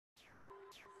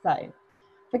So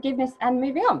forgiveness and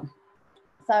moving on.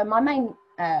 So my main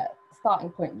starting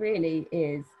point really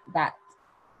is that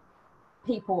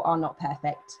people are not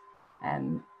perfect.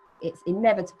 It's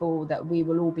inevitable that we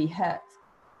will all be hurt,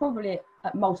 probably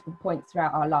at multiple points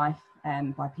throughout our life,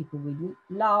 by people we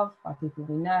love, by people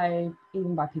we know,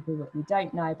 even by people that we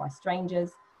don't know, by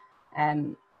strangers.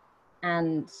 And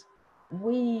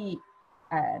we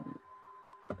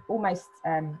almost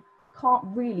can't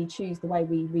really choose the way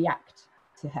we react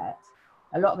to hurt.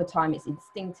 A lot of the time it's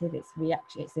instinctive, it's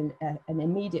an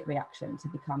immediate reaction to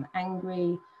become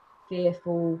angry,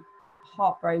 fearful,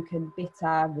 heartbroken,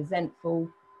 bitter, resentful,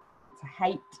 to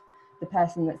hate the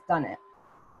person that's done it.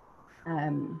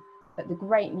 But the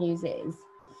great news is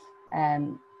that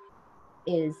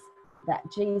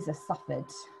Jesus suffered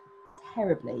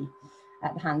terribly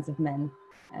at the hands of men.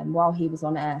 And while he was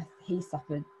on earth, he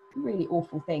suffered really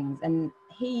awful things, and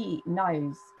he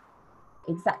knows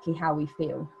exactly how we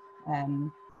feel.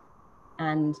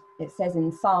 And it says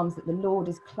in Psalms that the Lord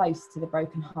is close to the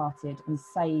brokenhearted and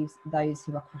saves those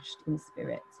who are crushed in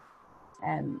spirit.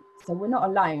 So we're not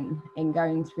alone in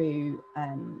going through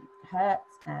hurt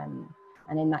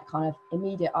and in that kind of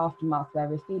immediate aftermath where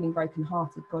we're feeling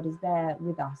brokenhearted. God is there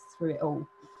with us through it all.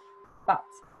 But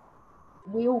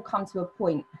we all come to a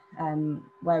point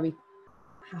where we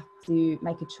have to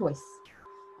make a choice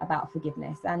about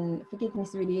forgiveness, and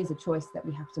forgiveness really is a choice that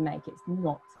we have to make. It's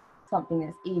not something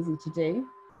that's easy to do.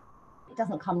 It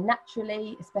doesn't come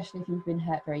naturally, especially if you've been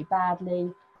hurt very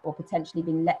badly or potentially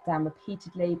been let down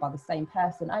repeatedly by the same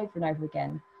person over and over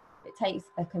again. It takes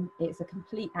it's a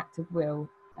complete act of will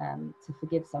to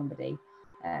forgive somebody,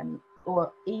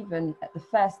 or even at the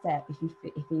first step,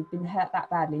 if you've been hurt that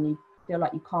badly and you feel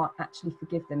like you can't actually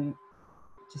forgive them,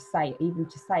 just say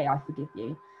I forgive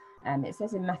you. It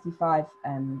says in Matthew 5,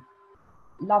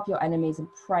 love your enemies and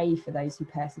pray for those who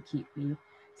persecute you,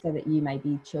 so that you may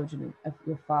be children of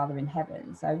your Father in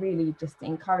heaven. So really just to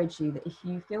encourage you that if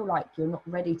you feel like you're not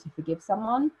ready to forgive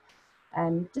someone,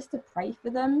 just to pray for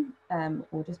them,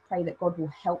 or just pray that God will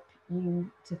help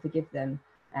you to forgive them.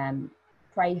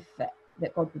 Pray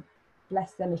that God would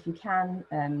bless them if you can,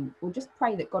 or just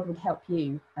pray that God would help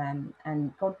you,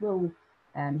 and God will,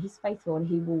 he's faithful, and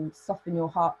he will soften your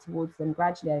heart towards them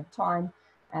gradually over time,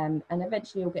 and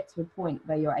eventually you'll get to a point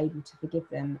where you're able to forgive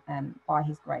them by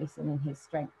his grace and in his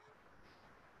strength.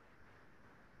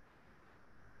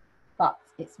 But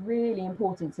it's really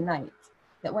important to note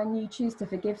that when you choose to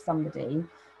forgive somebody,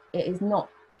 it is not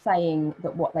saying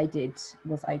that what they did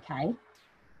was okay.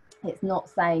 It's not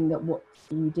saying that what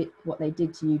they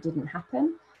did to you didn't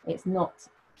happen. It's not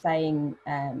saying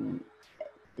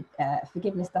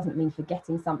forgiveness doesn't mean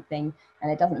forgetting something,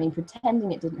 and it doesn't mean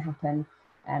pretending it didn't happen,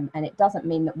 and it doesn't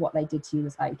mean that what they did to you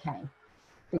was okay.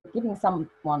 Forgiving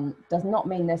someone does not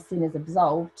mean their sin is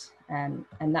absolved, and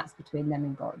that's between them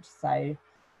and God. So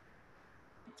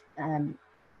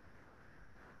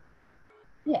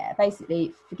yeah,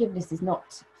 basically forgiveness is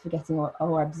not forgetting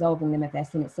or absolving them of their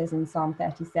sin. It says in Psalm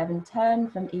 37,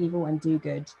 turn from evil and do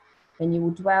good, then you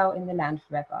will dwell in the land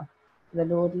forever. The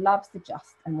Lord loves the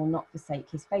just and will not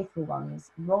forsake his faithful ones.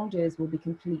 Wrongdoers will be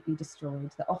completely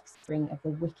destroyed. The offspring of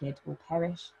the wicked will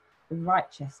perish. The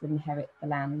righteous will inherit the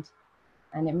land.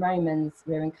 And in Romans,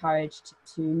 we're encouraged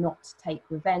to not take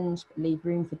revenge, but leave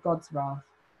room for God's wrath.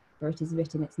 For it is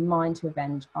written, it's mine to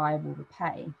avenge, I will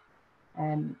repay.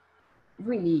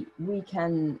 Really, we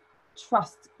can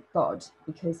trust God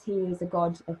because he is a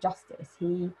God of justice.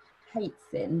 He hates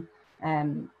sin,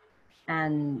 and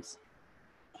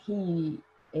he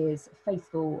is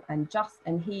faithful and just,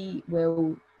 and he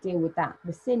will deal with that.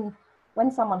 The sin,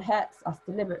 when someone hurts us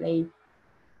deliberately,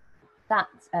 that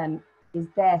is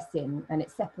their sin, and it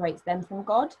separates them from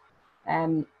God,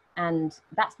 and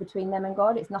that's between them and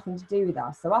God. It's nothing to do with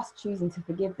us. So us choosing to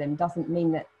forgive them doesn't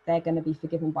mean that they're going to be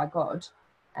forgiven by God,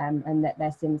 and that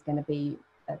their sin's going to be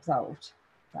absolved.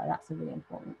 So that's a really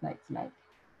important note to make.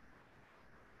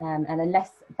 And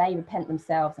unless they repent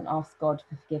themselves and ask God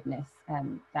for forgiveness,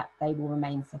 that they will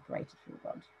remain separated from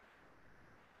God.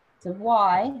 So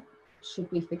why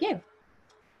should we forgive?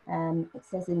 It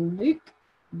says in Luke,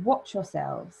 watch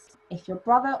yourselves. If your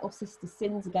brother or sister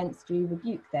sins against you,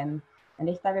 rebuke them. And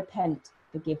if they repent,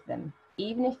 forgive them.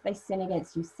 Even if they sin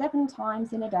against you 7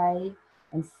 times in a day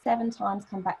and 7 times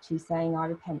come back to you saying, I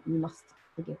repent, you must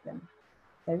forgive them.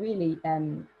 So really,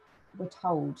 we're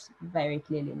told very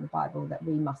clearly in the Bible that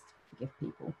we must forgive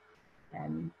people.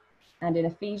 And in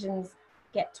Ephesians,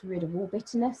 get rid of all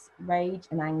bitterness, rage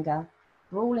and anger,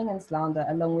 brawling and slander,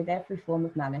 along with every form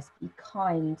of malice. Be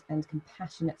kind and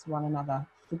compassionate to one another,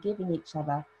 forgiving each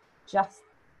other, just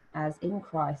as in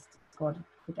Christ God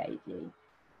forgave you.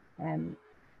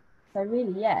 So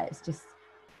really, yeah, it's just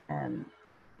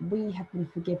we have been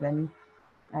forgiven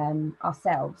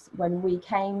ourselves when we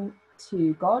came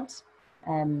to God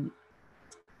and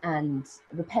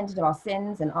repented of our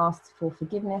sins and asked for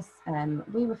forgiveness.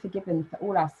 We were forgiven for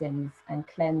all our sins and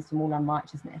cleansed from all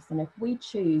unrighteousness. And if we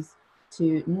choose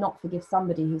to not forgive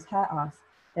somebody who's hurt us,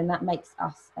 then that makes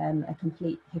us a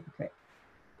complete hypocrite.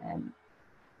 And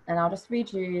I'll just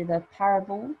read you the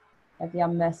parable of the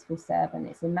unmerciful servant.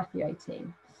 It's in Matthew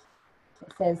 18.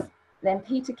 It says, "Then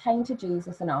Peter came to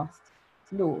Jesus and asked,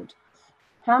 'Lord,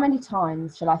 how many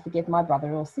times shall I forgive my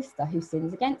brother or sister who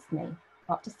sins against me?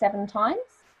 Up to 7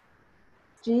 times?'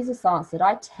 Jesus answered,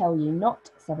 'I tell you, not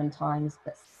 7 times,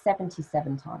 but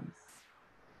 77 times.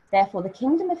 Therefore, the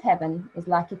kingdom of heaven is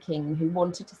like a king who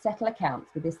wanted to settle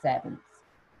accounts with his servants.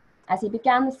 As he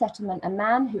began the settlement, a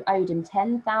man who owed him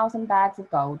 10,000 bags of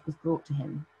gold was brought to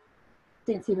him.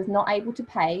 Since he was not able to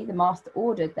pay, the master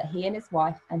ordered that he and his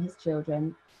wife and his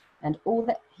children and all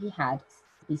that he had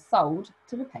be sold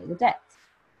to repay the debt.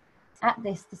 At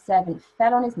this, the servant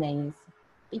fell on his knees.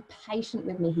 'Be patient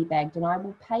with me,' he begged, 'and I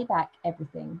will pay back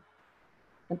everything.'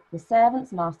 The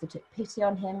servant's master took pity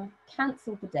on him,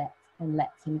 cancelled the debt, and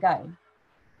let him go.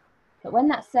 But when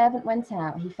that servant went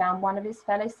out, he found one of his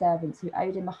fellow servants who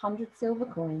owed him 100 silver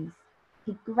coins.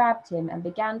 He grabbed him and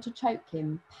began to choke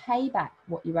him. 'Pay back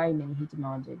what you owe me,' he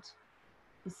demanded.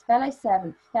 His fellow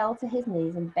servant fell to his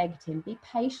knees and begged him, 'Be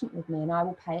patient with me and I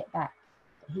will pay it back.'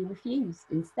 But he refused.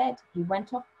 Instead, he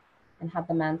went off and had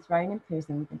the man thrown in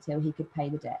prison until he could pay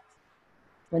the debt.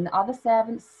 When the other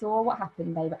servants saw what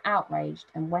happened, they were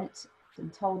outraged and went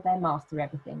and told their master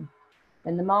everything.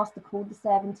 Then the master called the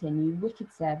servant in. 'You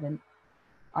wicked servant,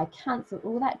 I cancelled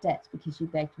all that debt because you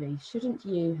begged me. Shouldn't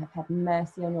you have had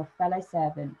mercy on your fellow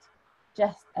servant,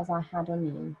 just as I had on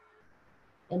you?'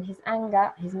 In his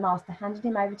anger, his master handed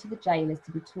him over to the jailers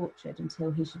to be tortured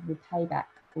until he should repay back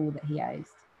all that he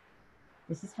owes.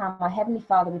 This is how my heavenly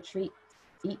Father will treat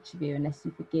each of you unless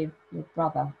you forgive your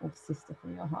brother or sister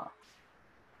from your heart."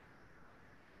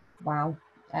 Wow,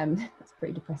 that's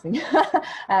pretty depressing.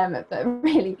 But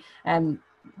really,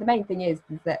 the main thing is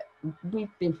that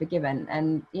we've been forgiven,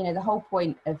 and the whole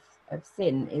point of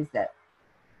sin is that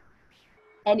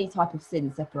any type of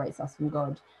sin separates us from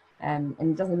God, and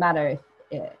it doesn't matter if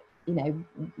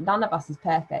none of us is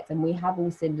perfect, and we have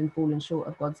all sinned and fallen short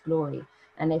of God's glory.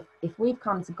 And if we've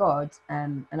come to God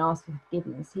and asked for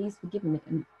forgiveness, He's forgiven it,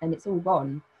 and it's all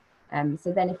gone.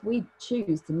 So then if we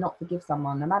choose to not forgive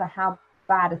someone, no matter how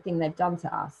bad a thing they've done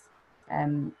to us,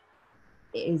 it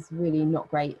is really not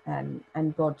great,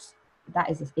 and God, that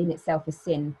is in itself a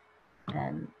sin.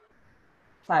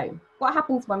 So what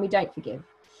happens when we don't forgive?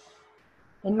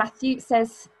 In Matthew it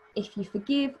says, "If you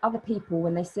forgive other people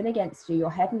when they sin against you,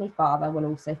 your heavenly Father will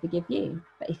also forgive you.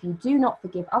 But if you do not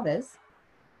forgive others,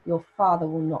 your Father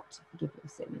will not forgive your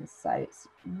sins." So it's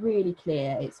really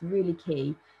clear, it's really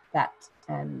key that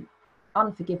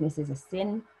unforgiveness is a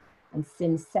sin, and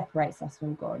sin separates us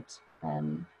from God.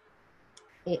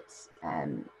 It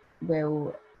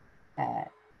will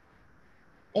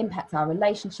impact our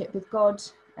relationship with God,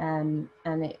 and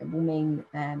it will mean,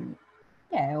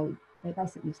 they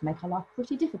basically just make our life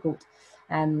pretty difficult.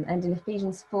 And in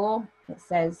Ephesians 4, it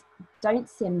says, "Don't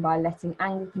sin by letting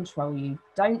anger control you.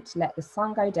 Don't let the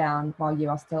sun go down while you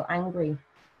are still angry,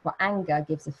 for anger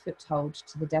gives a foothold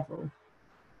to the devil."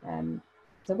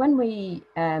 So when we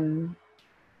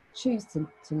choose to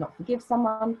not forgive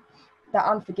someone, that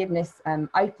unforgiveness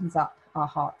opens up our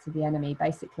heart to the enemy,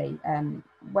 basically.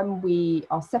 When we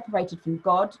are separated from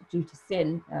God due to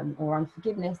sin or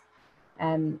unforgiveness,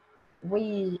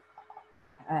 we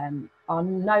are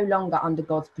no longer under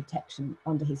God's protection,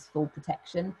 under His full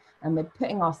protection, and we're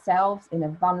putting ourselves in a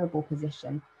vulnerable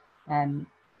position.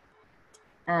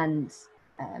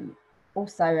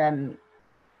 Also,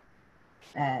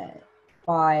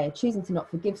 by choosing to not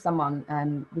forgive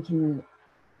someone, we can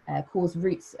cause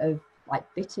roots of like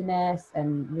bitterness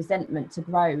and resentment to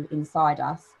grow inside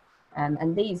us,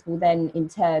 and these will then in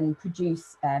turn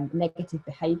produce negative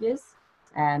behaviours,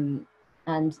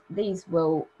 and these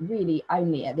will really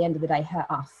only at the end of the day hurt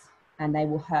us, and they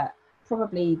will hurt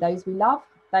probably those we love,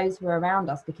 those who are around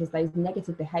us, because those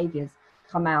negative behaviours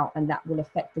come out, and that will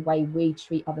affect the way we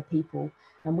treat other people,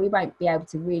 and we won't be able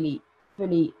to really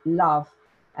fully love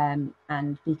and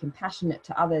be compassionate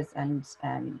to others and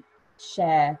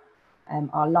share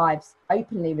our lives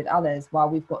openly with others while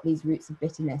we've got these roots of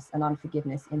bitterness and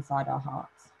unforgiveness inside our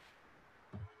hearts.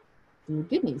 And the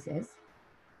good news is,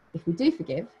 if we do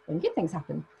forgive, then good things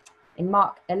happen. In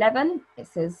Mark 11, it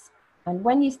says, "And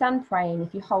when you stand praying,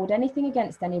 if you hold anything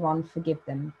against anyone, forgive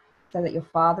them, so that your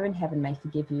Father in heaven may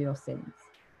forgive you your sins."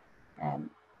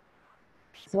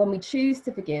 So when we choose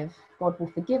to forgive, God will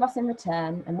forgive us in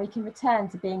return, and we can return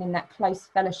to being in that close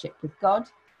fellowship with God,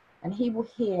 and he will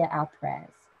hear our prayers.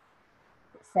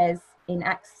 It says in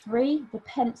Acts 3,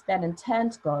 repent then and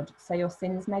turn to God so your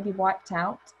sins may be wiped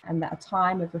out and that a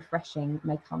time of refreshing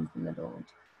may come from the Lord.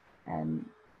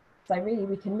 So really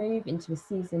we can move into a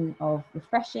season of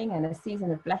refreshing and a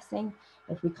season of blessing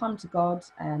if we come to God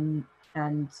and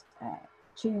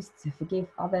choose to forgive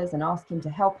others and ask him to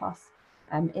help us.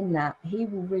 In that, he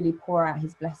will really pour out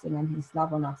his blessing and his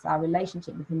love on us. Our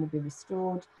relationship with him will be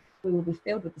restored. We will be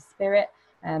filled with the Spirit,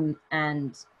 and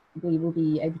we will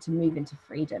be able to move into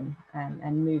freedom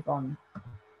and move on.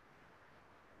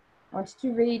 I wanted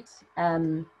to read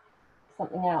something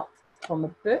out from a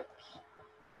book.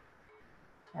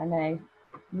 I know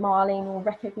Marlene will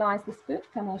recognise this book.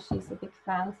 I know she's a big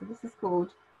fan. So this is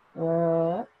called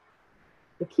The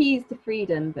Keys to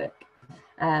Freedom book.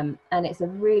 And it's a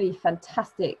really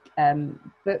fantastic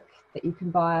book that you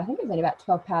can buy. I think it's only about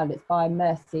 £12. It's by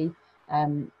Mercy.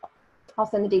 I'll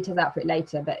send the details out for it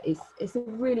later, but it's a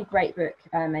really great book,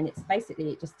 and it's basically,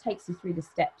 it just takes you through the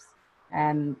steps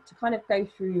to kind of go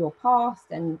through your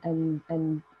past and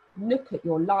look at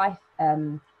your life,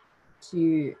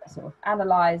 to sort of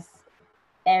analyze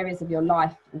areas of your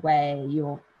life where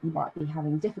you might be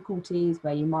having difficulties,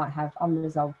 where you might have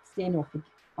unresolved sin or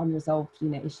unresolved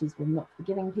issues with not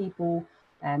forgiving people,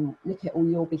 and look at all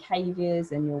your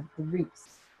behaviors and the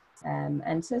roots,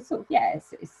 and so sort of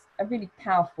it's a really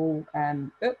powerful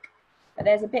book. But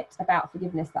there's a bit about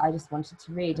forgiveness that I just wanted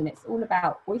to read, and it's all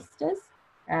about oysters.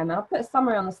 I'll put a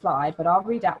summary on the slide, but I'll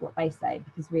read out what they say,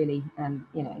 because really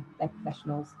they're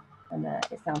professionals, and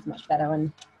it sounds much better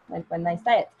when they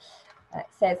say it. It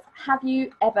says, have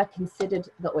you ever considered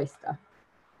the oyster?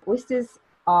 Oysters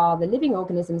are the living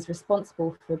organisms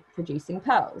responsible for producing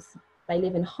pearls. They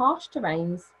live in harsh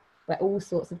terrains where all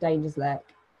sorts of dangers lurk.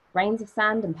 Grains of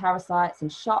sand and parasites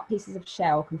and sharp pieces of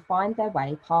shell can find their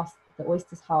way past the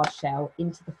oyster's hard shell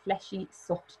into the fleshy,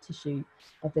 soft tissue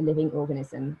of the living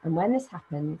organism. And when this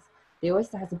happens, the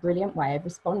oyster has a brilliant way of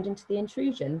responding to the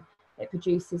intrusion. It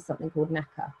produces something called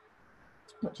nacre,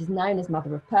 which is known as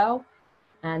mother of pearl,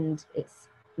 and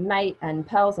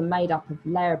pearls are made up of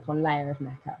layer upon layer of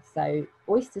nacre. So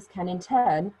oysters can in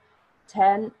turn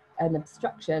turn an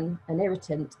obstruction, an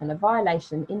irritant, and a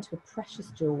violation into a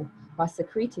precious jewel by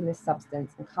secreting this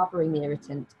substance and covering the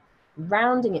irritant,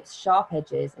 rounding its sharp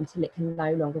edges until it can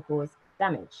no longer cause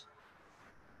damage.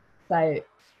 So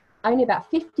only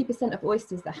about 50% of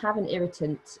oysters that have an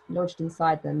irritant lodged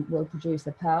inside them will produce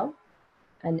a pearl.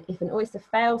 And if an oyster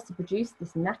fails to produce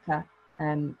this nacre,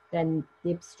 then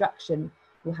the obstruction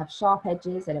will have sharp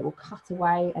edges, and it will cut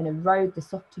away and erode the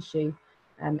soft tissue,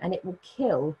 and it will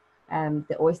kill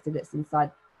the oyster that's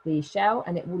inside the shell,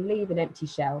 and it will leave an empty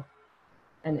shell.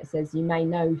 And it says you may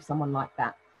know someone like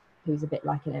that, who's a bit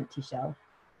like an empty shell.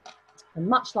 And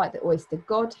much like the oyster,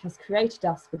 God has created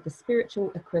us with the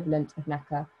spiritual equivalent of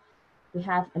nacre. We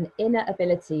have an inner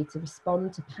ability to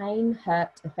respond to pain,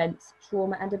 hurt, offence,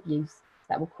 trauma and abuse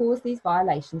that will cause these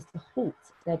violations to halt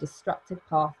their destructive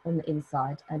path on the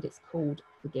inside, and it's called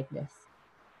forgiveness.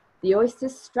 The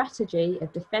oyster's strategy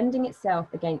of defending itself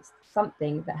against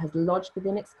something that has lodged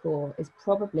within its core is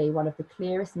probably one of the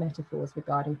clearest metaphors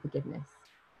regarding forgiveness.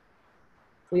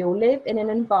 We all live in an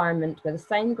environment where the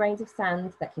same grains of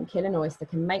sand that can kill an oyster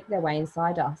can make their way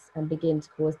inside us and begin to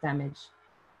cause damage.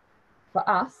 For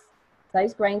us,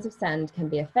 those grains of sand can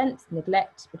be offence,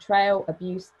 neglect, betrayal,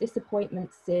 abuse, disappointment,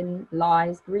 sin,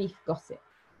 lies, grief, gossip.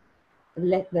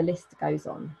 The list goes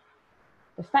on.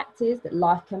 The fact is that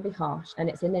life can be harsh, and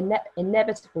it's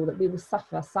inevitable that we will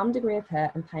suffer some degree of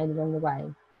hurt and pain along the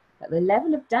way. But the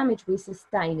level of damage we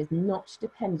sustain is not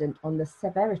dependent on the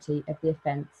severity of the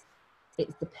offence.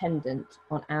 It's dependent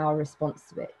on our response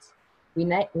to it. We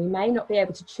may not be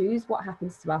able to choose what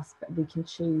happens to us, but we can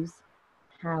choose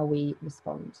how we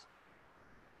respond.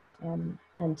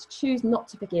 And to choose not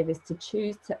to forgive is to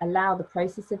choose to allow the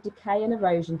process of decay and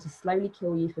erosion to slowly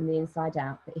kill you from the inside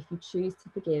out. But if you choose to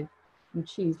forgive, you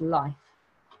choose life,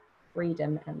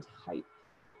 freedom and hope.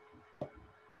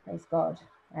 Praise God.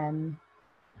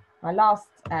 My last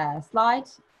slide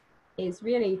is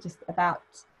really just about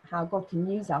how God can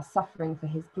use our suffering for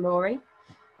his glory.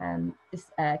 This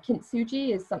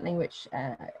kintsugi is something which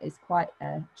is quite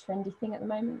a trendy thing at the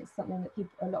moment. It's something that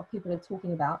a lot of people are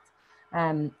talking about.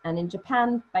 And in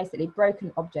Japan, basically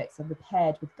broken objects are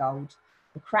repaired with gold.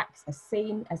 The cracks are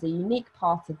seen as a unique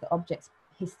part of the object's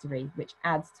history, which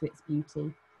adds to its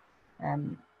beauty.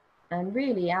 And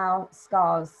really our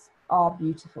scars are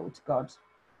beautiful to God.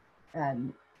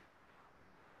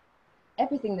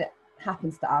 Everything that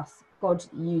happens to us, God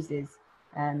uses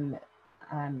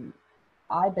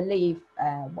I believe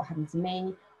what happened to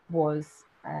me was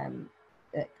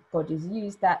that God has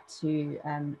used that to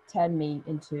turn me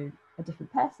into a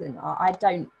different person.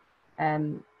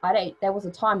 There was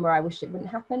a time where I wished it wouldn't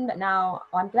happen, but now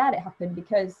I'm glad it happened,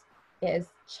 because it has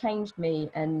changed me,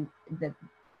 and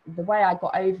the way I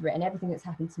got over it and everything that's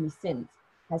happened to me since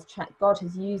God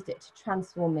has used it to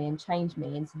transform me and change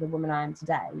me into the woman I am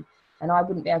today. And I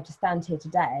wouldn't be able to stand here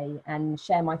today and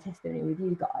share my testimony with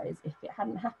you guys if it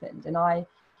hadn't happened. And I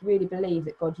really believe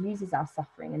that God uses our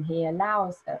suffering, and he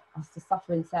allows us to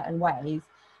suffer in certain ways,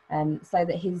 so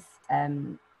that his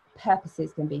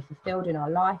purposes can be fulfilled in our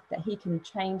life, that he can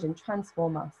change and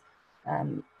transform us,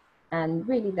 and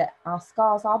really that our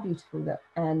scars are beautiful,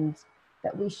 and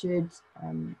that we should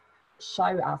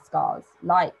show our scars,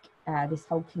 like this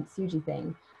whole kintsugi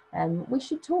thing. We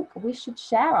should talk, we should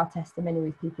share our testimony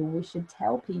with people, we should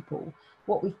tell people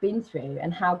what we've been through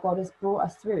and how God has brought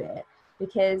us through it,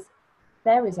 because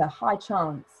there is a high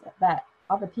chance that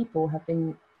other people have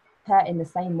been hurt in the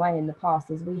same way in the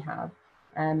past as we have,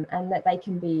 and that they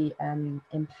can be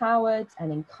empowered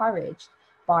and encouraged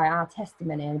by our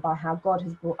testimony and by how God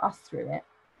has brought us through it.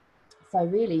 So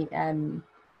really,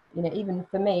 you know, even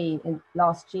for me, in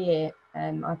last year,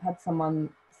 I've had someone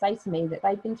say to me that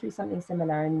they've been through something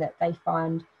similar, and that they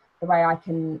find the way I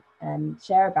can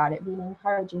share about it really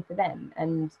encouraging for them.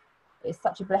 And it's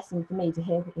such a blessing for me to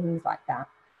hear things like that.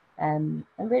 And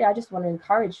really, I just want to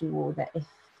encourage you all that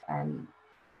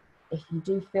if you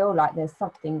do feel like there's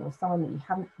something or someone that you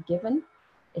haven't forgiven,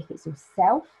 if it's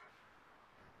yourself,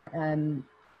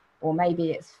 or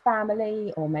maybe it's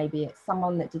family, or maybe it's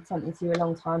someone that did something to you a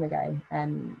long time ago,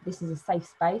 this is a safe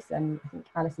space. And I think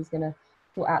Alice is going to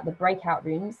sort out the breakout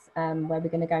rooms, where we're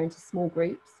going to go into small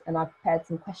groups, and I've prepared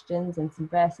some questions and some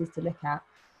verses to look at.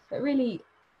 But really,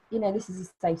 you know, this is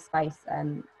a safe space,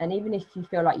 and even if you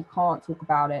feel like you can't talk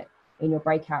about it in your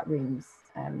breakout rooms,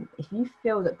 if you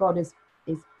feel that God is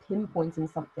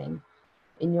pinpointing something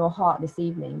in your heart this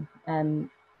evening,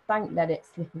 don't let it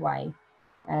slip away.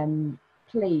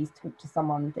 Please talk to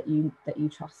someone that you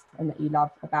trust and that you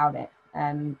love about it,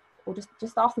 or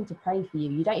just ask them to pray for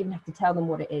you. You don't even have to tell them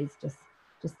what it is.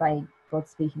 Just say, God's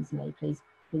speaking to me, please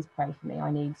pray for me. I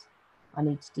need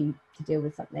to deal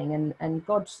with something, and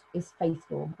God is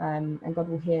faithful, and God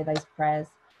will hear those prayers,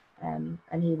 and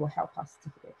he will help us to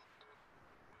forgive.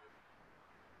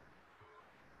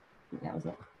 I think that was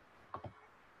it.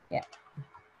 Yeah,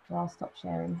 so I'll stop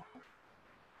sharing.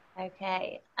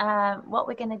 Okay, what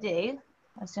we're going to do,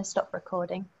 I was going to stop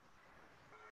recording.